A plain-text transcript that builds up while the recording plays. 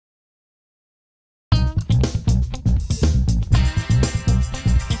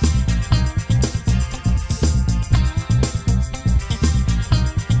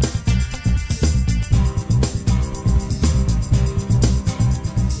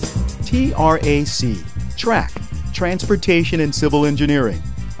TRAC, TRAC, Transportation and Civil Engineering,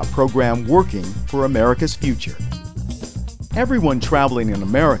 a program working for America's future. Everyone traveling in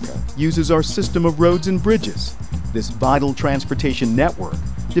America uses our system of roads and bridges. This vital transportation network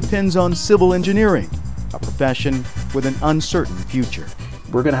depends on civil engineering, a profession with an uncertain future.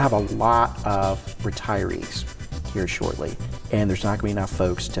 We're going to have a lot of retirees here shortly, and there's not going to be enough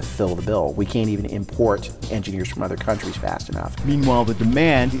folks to fill the bill. We can't even import engineers from other countries fast enough. Meanwhile, the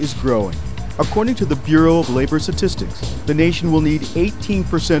demand is growing. According to the Bureau of Labor Statistics, the nation will need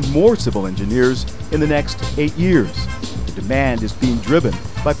 18% more civil engineers in the next 8 years. The demand is being driven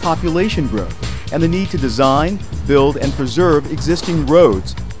by population growth and the need to design, build, and preserve existing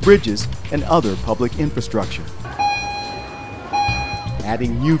roads, bridges, and other public infrastructure.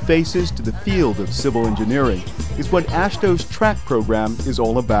 Adding new faces to the field of civil engineering is what AASHTO's TRAC program is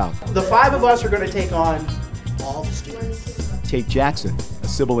all about. The 5 of us are going to take on all the students. Tate Jackson, a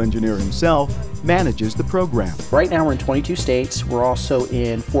civil engineer himself, manages the program. Right now we're in 22 states. We're also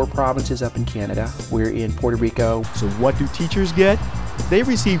in 4 provinces up in Canada. We're in Puerto Rico. So what do teachers get? They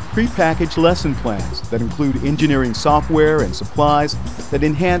receive prepackaged lesson plans that include engineering software and supplies that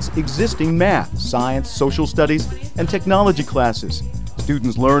enhance existing math, science, social studies, and technology classes.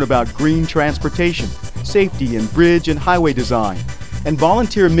 Students learn about green transportation, safety in bridge and highway design, and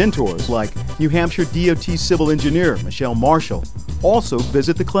volunteer mentors like New Hampshire DOT civil engineer Michelle Marshall also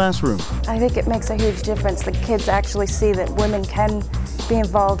visit the classroom. I think it makes a huge difference. The kids actually see that women can be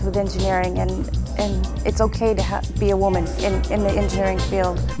involved with engineering, and it's okay to be a woman in the engineering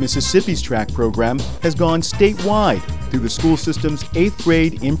field. Mississippi's TRAC program has gone statewide through the school system's 8th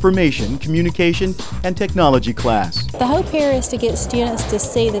grade information, communication, and technology class. The hope here is to get students to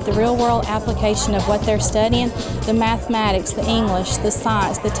see that the real-world application of what they're studying, the mathematics, the English, the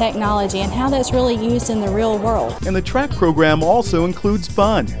science, the technology, and how that's really used in the real world. And the TRAC program also includes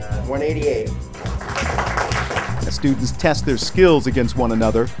fun. 188. As students test their skills against one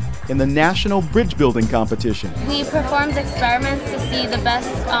another in the National Bridge Building Competition. We performed experiments to see the best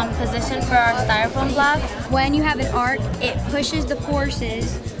position for our styrofoam blocks. When you have an arc, it pushes the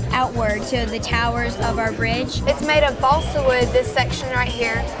forces outward to the towers of our bridge. It's made of balsa wood, this section right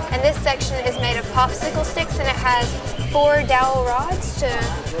here, and this section is made of popsicle sticks, and it has 4 dowel rods to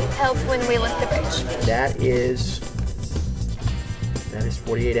help when we lift the bridge. That is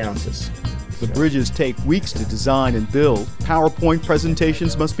 48 ounces. The bridges take weeks to design and build. PowerPoint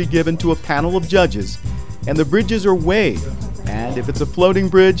presentations must be given to a panel of judges, and the bridges are weighed. And if it's a floating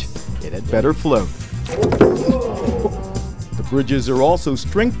bridge, it had better float. The bridges are also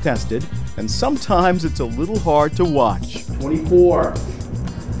strength tested, and sometimes it's a little hard to watch. 24.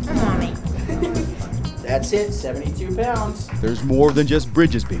 Come on, me. That's it, 72 pounds. There's more than just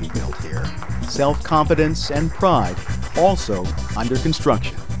bridges being built here. Self-confidence and pride also under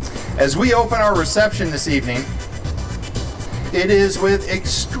construction. As we open our reception this evening, it is with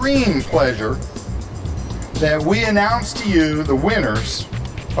extreme pleasure that we announce to you the winners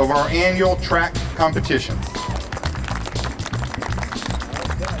of our annual TRAC competition.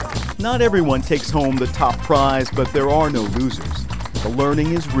 Not everyone takes home the top prize, but there are no losers. The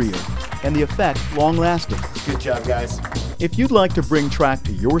learning is real, and the effect long-lasting. Good job, guys. If you'd like to bring TRAC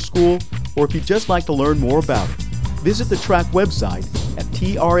to your school, or if you'd just like to learn more about it, visit the TRAC website at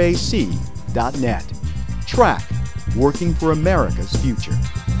trac.net. TRAC, working for America's future.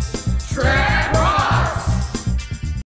 TRAC!